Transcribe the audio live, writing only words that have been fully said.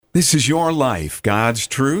This is your life, God's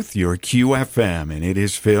truth, your QFM, and it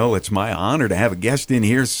is Phil. It's my honor to have a guest in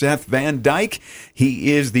here, Seth Van Dyke.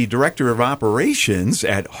 He is the Director of Operations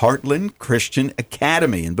at Heartland Christian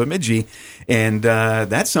Academy in Bemidji, and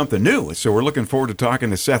that's something new. So we're looking forward to talking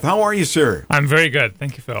to Seth. How are you, sir? I'm very good.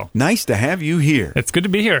 Thank you, Phil. Nice to have you here. It's good to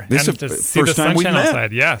be here. This and is to the see first the time we've sunshine met.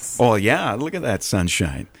 outside. Yes. Oh, yeah. Look at that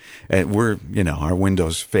sunshine. Our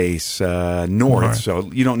windows face north,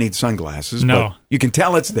 so you don't need sunglasses. No. But you can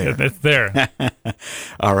tell it's there. It's there.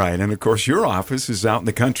 All right. And, of course, your office is out in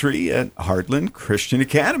the country at Heartland Christian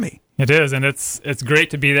Academy. It is, and it's great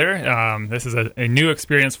to be there. This is a new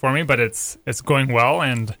experience for me, but it's going well,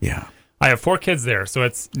 and Yeah. I have 4 kids there, so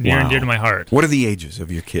it's near and dear to my heart. What are the ages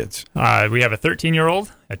of your kids? We have a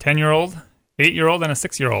 13-year-old, a 10-year-old, 8-year-old, and a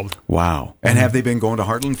 6-year-old. Wow. And have they been going to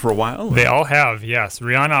Heartland for a while? They all have, yes.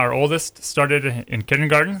 Rihanna, our oldest, started in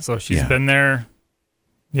kindergarten, so she's Yeah. been there.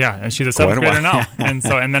 Yeah, and she's a 7th Quite a grader while.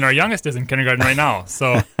 now, and then our youngest is in kindergarten right now.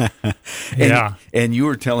 So, yeah. And you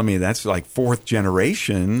were telling me that's like 4th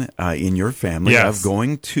generation in your family Yes. of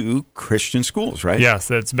going to Christian schools, right? Yes,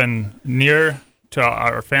 it's been near to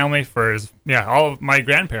our family for all of my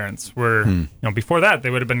grandparents were before that they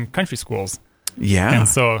would have been country schools, Yeah. and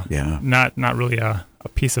so Yeah. not really a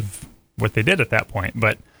piece of what they did at that point.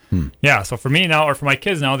 But so for me now, or for my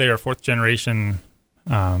kids now, they are 4th generation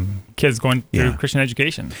kids going through Yeah. Christian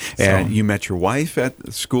education. So And you met your wife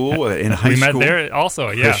at school, in high we school? met there also.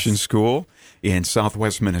 Yes, Christian school in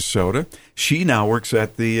Southwest Minnesota. She now works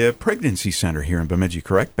at the pregnancy center here in Bemidji,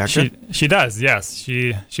 correct, Becca? she does. Yes,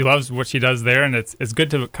 she loves what she does there, and it's good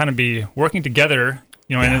to kind of be working together,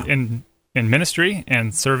 Yeah. in ministry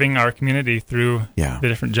and serving our community through Yeah. the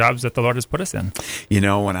different jobs that the Lord has put us in.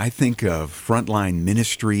 When I think of frontline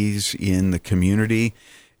ministries in the community,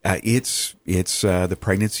 it's the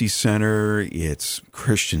pregnancy center, it's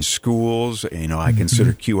Christian schools. I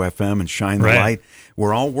consider QFM and Shine the Right. Light.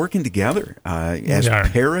 We're all working together as We are.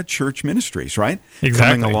 para-church ministries, right?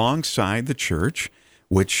 Exactly. Coming alongside the church,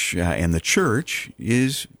 which and the church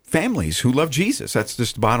is families who love Jesus. That's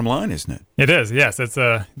just the bottom line, isn't it? It is, yes. It's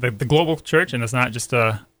the global church, and it's not just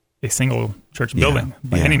a single church building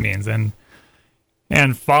by yeah. any means.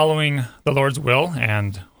 And following the Lord's will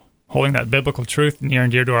and holding that biblical truth near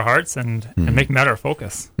and dear to our hearts and making that our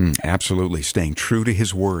focus. Absolutely. Staying true to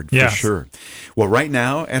his word, for Yes. sure. Well, right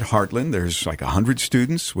now at Heartland, there's like 100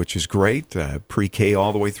 students, which is great, pre-K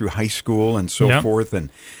all the way through high school and so Yep. forth. And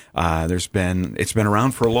it's been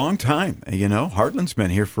around for a long time. Heartland's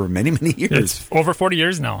been here for many, many years. It's over 40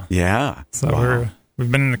 years now. Yeah. So Wow. we've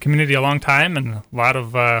been in the community a long time, and a lot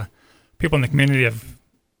of people in the community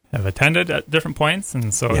have attended at different points,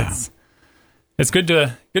 and so Yeah. it's good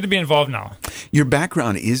to be involved now. Your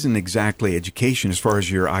background isn't exactly education as far as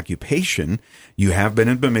your occupation. You have been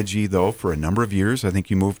in Bemidji, though, for a number of years. I think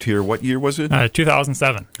you moved here, what year was it?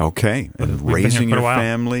 2007. Okay, and been here raising quite a your while.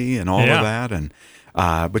 family and all of Yeah. that, and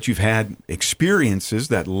but you've had experiences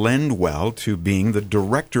that lend well to being the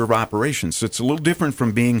director of operations. So it's a little different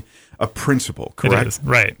from being a principal, correct? It is,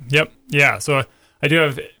 right. Yep. Yeah. So I do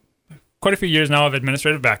have quite a few years now of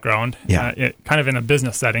administrative background, Yeah. kind of in a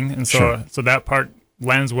business setting, and so Sure. so that part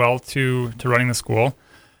lends well to running the school,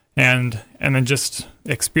 and then just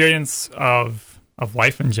experience of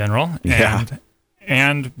life in general, Yeah.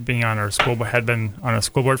 and being on our school had been on a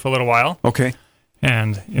school board for a little while, Okay.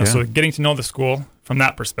 and Yeah. so getting to know the school from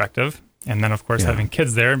that perspective, and then of course Yeah. having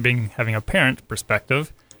kids there, having a parent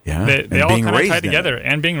perspective. Yeah. They And all being kind of raised tie in together it.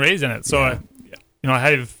 and being raised in it. So, Yeah. I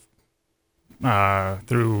have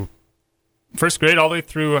through first grade all the way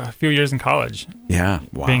through a few years in college, Yeah.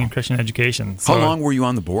 Wow. being in Christian education. So How long were you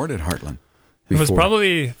on the board at Heartland? It was before?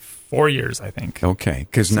 probably 4 years, I think. Okay,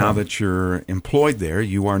 because now So- that you're employed there,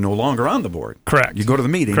 you are no longer on the board. Correct. You go to the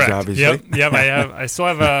meetings, Correct. obviously. Yep. I still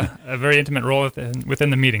have a very intimate role within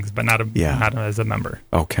the meetings, but not as a member.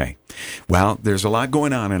 Okay. Well, there's a lot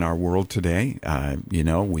going on in our world today.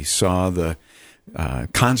 We saw the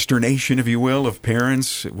consternation, if you will, of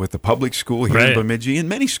parents with the public school here in Right. Bemidji and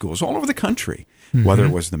many schools all over the country, whether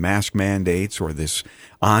it was the mask mandates or this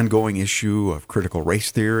ongoing issue of critical race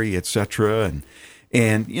theory, et cetera.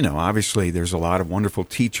 And obviously there's a lot of wonderful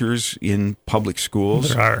teachers in public schools.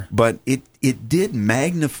 There are. But it did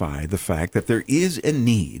magnify the fact that there is a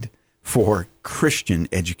need for Christian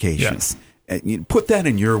education. Yes. You put that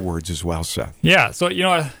in your words as well, Seth. Yeah. So,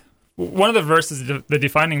 one of the verses, the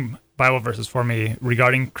defining Bible verses for me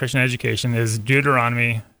regarding Christian education is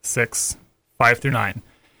Deuteronomy 6:5-9,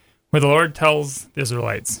 where the Lord tells the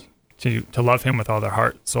Israelites to love him with all their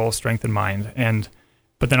heart, soul, strength, and mind,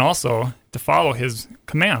 but then also to follow his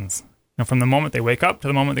commands, from the moment they wake up to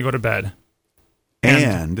the moment they go to bed.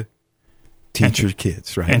 And teach your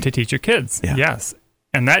kids, right? And to teach your kids, Yeah. yes.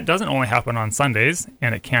 And that doesn't only happen on Sundays,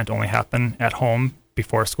 and it can't only happen at home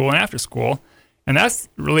before school and after school. And that's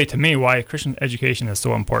really, to me, why Christian education is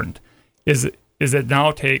so important, is it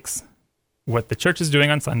now takes what the church is doing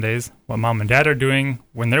on Sundays, what mom and dad are doing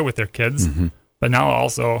when they're with their kids, but now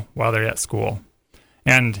also while they're at school.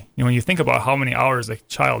 And when you think about how many hours a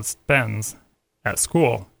child spends at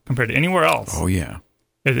school compared to anywhere else, Oh, yeah.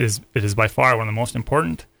 it is by far one of the most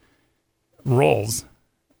important roles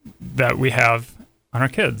that we have on our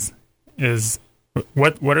kids, is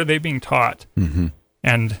what are they being taught? Mm-hmm.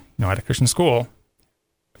 And at a Christian school,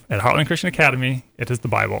 at Heartland Christian Academy, it is the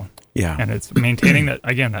Bible. Yeah. And it's maintaining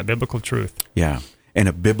that biblical truth. Yeah. And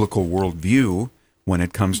a biblical worldview when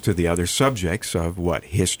it comes to the other subjects of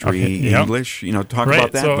history, Okay, yep. English, talk Right,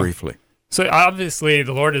 about that so- briefly. So obviously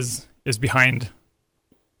the Lord is behind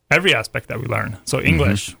every aspect that we learn. So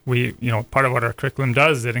English, we part of what our curriculum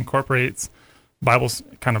does, it incorporates Bible's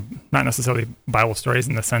kind of, not necessarily Bible stories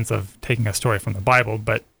in the sense of taking a story from the Bible,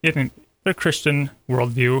 but they're Christian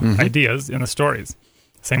worldview ideas in the stories.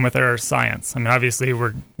 Same with our science. I mean, obviously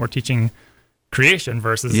we're teaching creation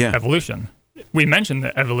versus evolution. We mentioned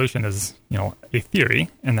that evolution is a theory,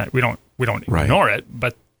 and that we don't Right. ignore it,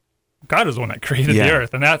 but God is the one that created the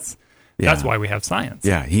earth, and that's why we have science.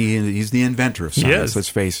 Yeah, he's the inventor of science, is. let's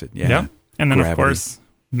face it. Yeah. Yeah. And then, Gravity. of course,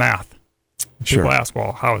 math. Sure. People ask,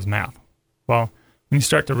 well, how is math? Well, when you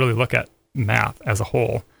start to really look at math as a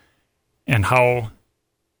whole and how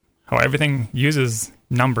everything uses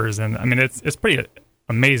numbers, and I mean, it's pretty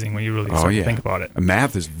amazing when you really start to think about it.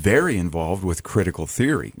 Math is very involved with critical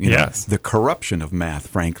theory. Yes. The corruption of math,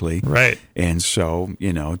 frankly. Right. And so,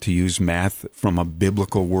 to use math from a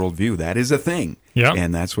biblical worldview, that is a thing. Yeah.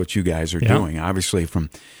 And that's what you guys are doing, obviously, from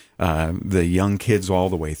the young kids all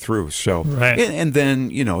the way through. So, Right. and then,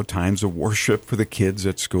 times of worship for the kids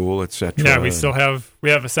at school, etc. Yeah, we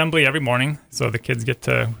have assembly every morning, so the kids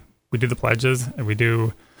we do the pledges, and we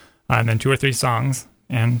do, and then 2 or 3 songs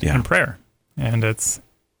and prayer. And it's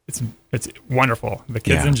wonderful. The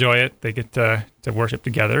kids enjoy it. They get to worship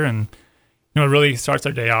together, and it really starts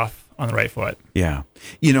our day off on the right foot. Yeah.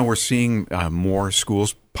 We're seeing more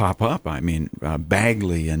schools pop up. I mean,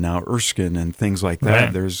 Bagley and now Erskine and things like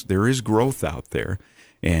that. Right. There is growth out there.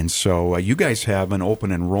 And so you guys have an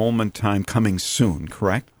open enrollment time coming soon,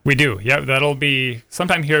 correct? We do. Yeah, that'll be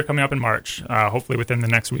sometime here coming up in March. Hopefully within the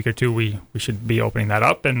next week or two, we should be opening that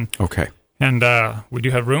up. And Okay. And we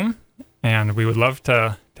do have room, and we would love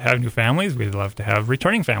to have new families. We'd love to have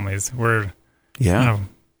returning families. We're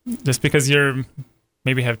just because you're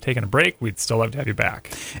maybe have taken a break, we'd still love to have you back.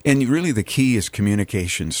 And really the key is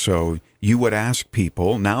communication. So you would ask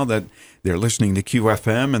people, now that they're listening to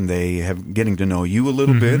QFM and they have getting to know you a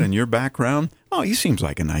little bit and your background, oh, he seems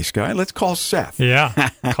like a nice guy. Let's call Seth. Yeah,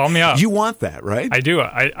 call me up. You want that, right? I do.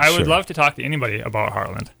 I would Sure. love to talk to anybody about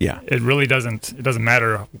Heartland. Yeah. It really doesn't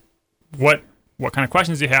matter what kind of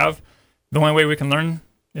questions you have. The only way we can learn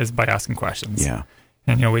is by asking questions. Yeah.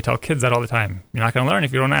 And we tell kids that all the time. You're not going to learn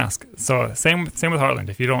if you don't ask. So same with Heartland.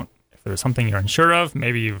 If there's something you're unsure of,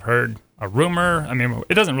 maybe you've heard a rumor. I mean,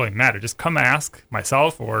 it doesn't really matter. Just come ask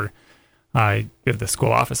myself, or give the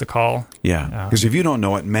school office a call. Yeah. Because if you don't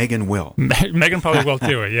know it, Megan will. Megan probably will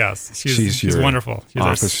too. Yes, she's your wonderful. She's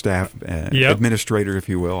office staff administrator, if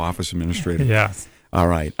you will, office administrator. Yes. All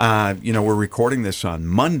right. We're recording this on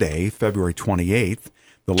Monday, February 28th.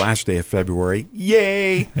 The last day of February.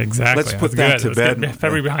 Yay! Exactly. Let's put that to bed. Get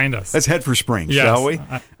February behind us. Let's head for spring, Yes. shall we?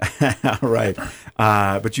 All right.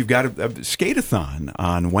 But you've got a skate-a-thon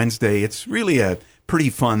on Wednesday. It's really a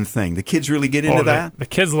pretty fun thing. The kids really get into that? The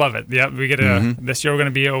kids love it. Yeah, we get this year we're going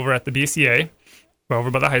to be over at the BCA,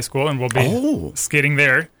 over by the high school, and we'll be skating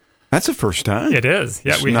there. That's the first time. It is.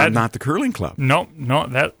 Yeah, It's not the curling club. No,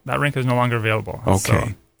 that rink is no longer available.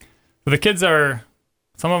 Okay. So the kids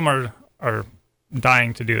some of them are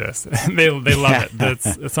dying to do this. they love it.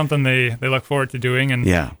 It's something they look forward to doing, and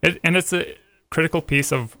it's a critical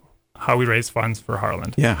piece of how we raise funds for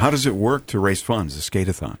Heartland. Yeah. How does it work to raise funds, the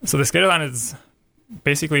skate-a-thon? So the skate-a-thon is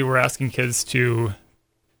basically we're asking kids to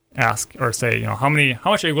ask or say, how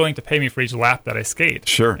much are you willing to pay me for each lap that I skate?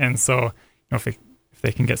 Sure. And so, if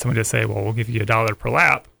they can get somebody to say, well, we'll give you $1 per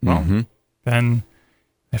lap, well, then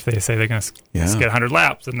if they say they're going to skate 100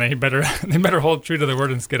 laps, then they better hold true to their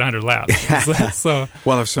word and skate 100 laps. So,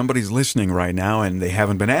 well, if somebody's listening right now and they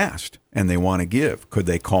haven't been asked and they want to give, could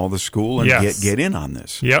they call the school and get in on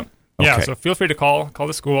this? Yep. Okay. Yeah. So feel free to call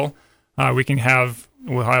the school.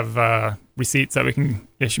 We'll have receipts that we can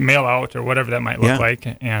mail out or whatever that might look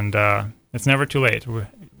like, and it's never too late.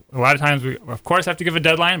 a lot of times we, of course, have to give a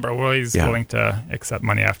deadline, but we're always willing to accept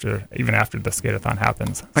money even after the skate-a-thon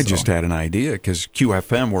happens. I just had an idea because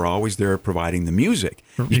QFM, we're always there providing the music.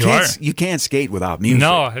 You can't skate without music.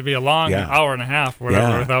 No, it'd be a long hour and a half,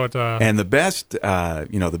 whatever, without. And the best,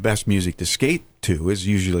 the best music to skate to is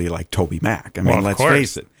usually like Toby Mac. I mean, let's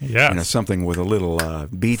face it. Yeah, something with a little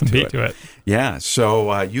beat to it. Yeah,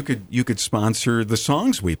 so you could sponsor the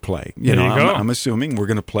songs we play. There you go. I'm assuming we're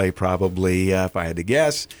going to play probably, if I had to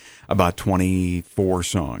guess, about 24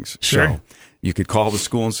 songs. Sure. So you could call the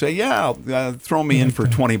school and say, throw me in for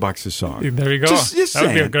 $20 a song. There you go. Just that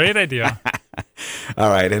would be a great idea. All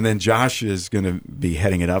right, and then Josh is going to be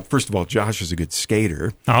heading it up. First of all, Josh is a good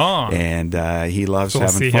skater. Oh. And he loves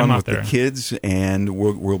having fun with the kids, and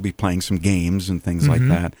we'll be playing some games and things like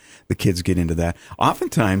that. The kids get into that.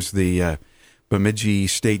 Oftentimes, the Bemidji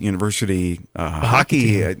State University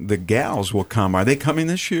hockey, the gals will come. Are they coming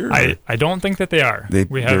this year? I don't think that they are. They're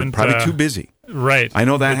probably too busy. Right. I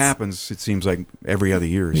know that happens, it seems like, every other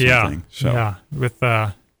year or something. Yeah, with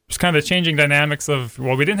just kind of the changing dynamics of,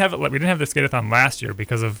 we didn't have the skate-a-thon last year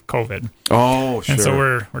because of COVID. Oh, sure. And so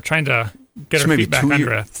we're trying to get our feet back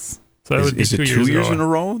under us. So it would be 2 years ago. 2 years in a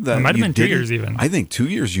row? It might have been 2 years even. I think 2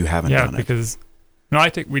 years you haven't done it. Yeah, because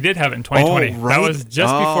we did have it in 2020. Oh, right. That was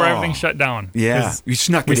just before everything shut down. Yeah, we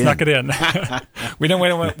snuck it in. We didn't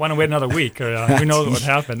want to wait another week, or who knows what would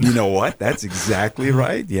happen. You know what? That's exactly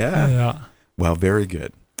right. Yeah. Well, very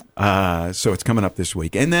good. So it's coming up this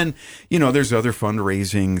week. And then, there's other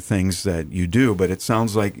fundraising things that you do, but it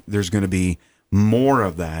sounds like there's going to be more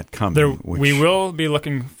of that coming. We will be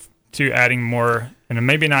looking to adding more, and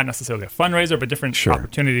maybe not necessarily a fundraiser, but different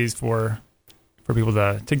opportunities for people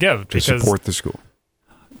to give. To support the school.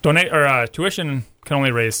 Donate or tuition can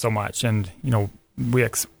only raise so much, and we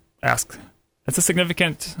ask. It's a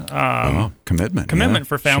significant commitment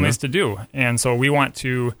for families to do, and so we want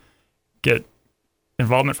to get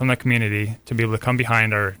involvement from the community to be able to come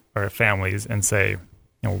behind our families and say,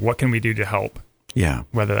 what can we do to help? Yeah.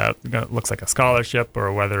 Whether that looks like a scholarship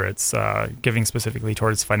or whether it's giving specifically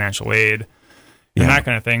towards financial aid and that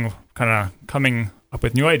kind of thing, kind of coming up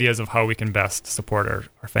with new ideas of how we can best support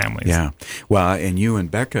our families. Yeah. Well, and you and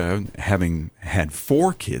Becca, having had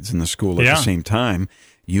 4 kids in the school at the same time,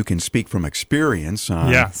 you can speak from experience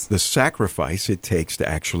on the sacrifice it takes to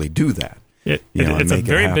actually do that. It's a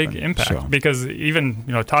very big impact because even,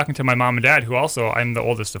 talking to my mom and dad, who also, I'm the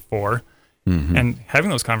oldest of 4, and having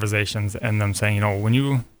those conversations and them saying, when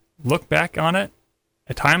you look back on it,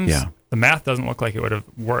 at times the math doesn't look like it would have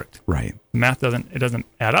worked. Right. The math doesn't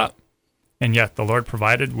add up. And yet the Lord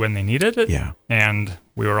provided when they needed it. Yeah. And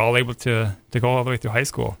we were all able to go all the way through high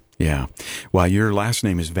school. Yeah. Well, your last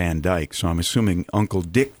name is Van Dyke, so I'm assuming Uncle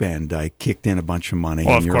Dick Van Dyke kicked in a bunch of money.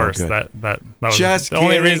 Well, and of course. That was the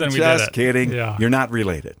only reason we did it. Just kidding. Yeah. You're not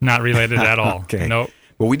related. Not related at all. Okay. Nope.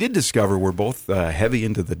 Well, we did discover we're both heavy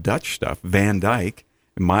into the Dutch stuff. Van Dyke.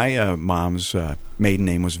 My mom's maiden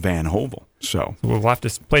name was Van Hovel. So we'll have to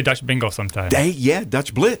play Dutch bingo sometime.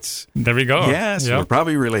 Dutch Blitz. There we go. Yes, we're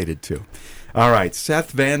probably related too. All right,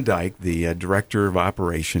 Seth Van Dyke, the Director of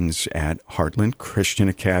Operations at Heartland Christian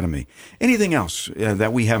Academy. Anything else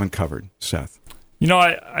that we haven't covered, Seth?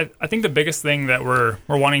 I think the biggest thing that we're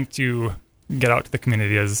wanting to get out to the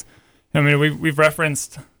community is, we've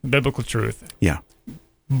referenced biblical truth. Yeah.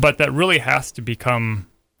 But that really has to become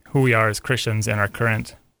who we are as Christians in our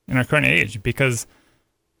current age, because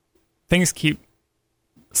things keep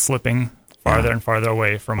slipping farther and farther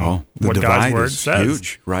away from what God's word says.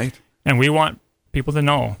 Huge, right? And we want people to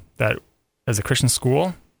know that as a Christian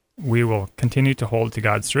school, we will continue to hold to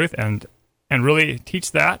God's truth and really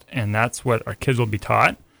teach that, and that's what our kids will be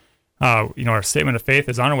taught. Our statement of faith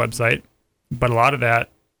is on our website, but a lot of that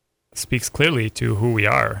speaks clearly to who we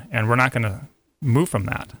are, and we're not going to move from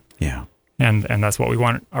that. Yeah. And that's what we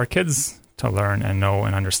want our kids to learn and know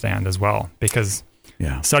and understand as well, because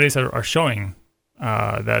studies are showing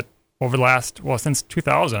that over the since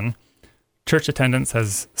 2000, church attendance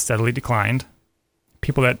has steadily declined.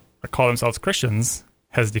 People that call themselves Christians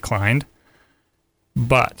has declined.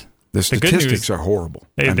 But the statistics are horrible.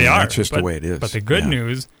 They are. That's just the way it is. But the good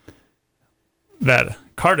news that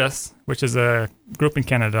Cardus, which is a group in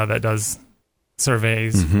Canada that does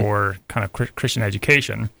surveys for kind of Christian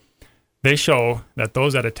education, they show that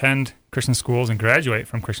those that attend Christian schools and graduate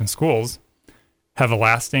from Christian schools have a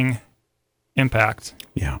lasting impact.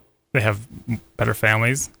 Yeah. They have better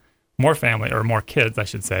families, more kids, I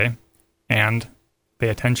should say, and they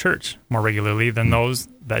attend church more regularly than those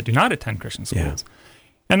that do not attend Christian schools.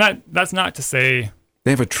 Yeah. And that's not to say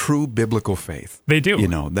they have a true biblical faith. They do.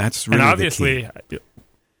 That's really and obviously the key.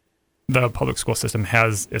 The public school system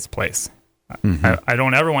has its place. I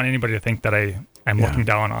don't ever want anybody to think that I'm looking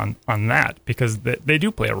down on that, because they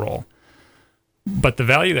do play a role. But the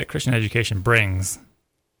value that Christian education brings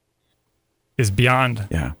is beyond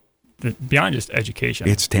just education.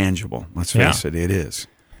 It's tangible. Let's face it. It is.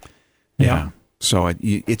 Yeah. So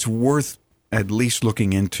it's worth at least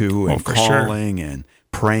looking into and calling and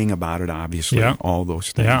praying about it, obviously, all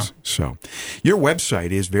those things. Yeah. So your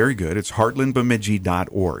website is very good. It's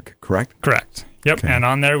heartlandbemidji.org, correct? Correct. Yep. Okay. And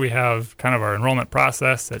on there we have kind of our enrollment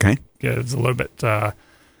process. It gives a little bit,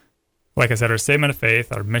 like I said, our statement of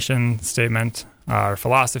faith, our mission statement, our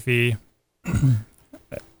philosophy,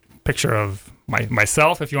 picture of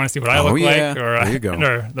myself, if you want to see what I look like, or, there you go.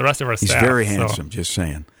 or the rest of our staff. He's very handsome, just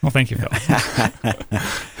saying. Well, thank you, Phil.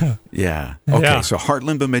 Yeah. Okay, so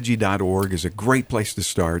heartlandbemidji.org is a great place to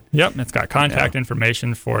start. Yep, it's got contact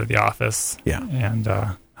information for the office and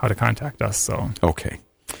how to contact us. So okay.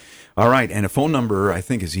 All right, and a phone number I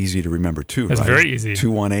think is easy to remember too. It's very easy.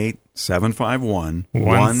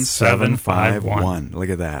 218-751-1751. Look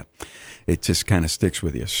at that. It just kind of sticks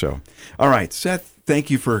with you. So, all right, Seth, thank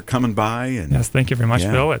you for coming by. And yes, thank you very much,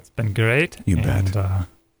 Phil. It's been great. You bet. And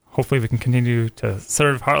hopefully we can continue to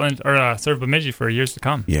serve Heartland or serve Bemidji for years to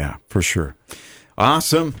come. Yeah, for sure.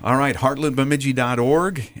 Awesome. All right,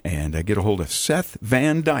 heartlandbemidji.org, and get a hold of Seth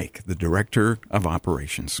Van Dyke, the Director of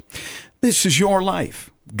Operations. This is your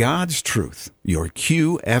life, God's truth, your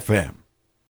QFM.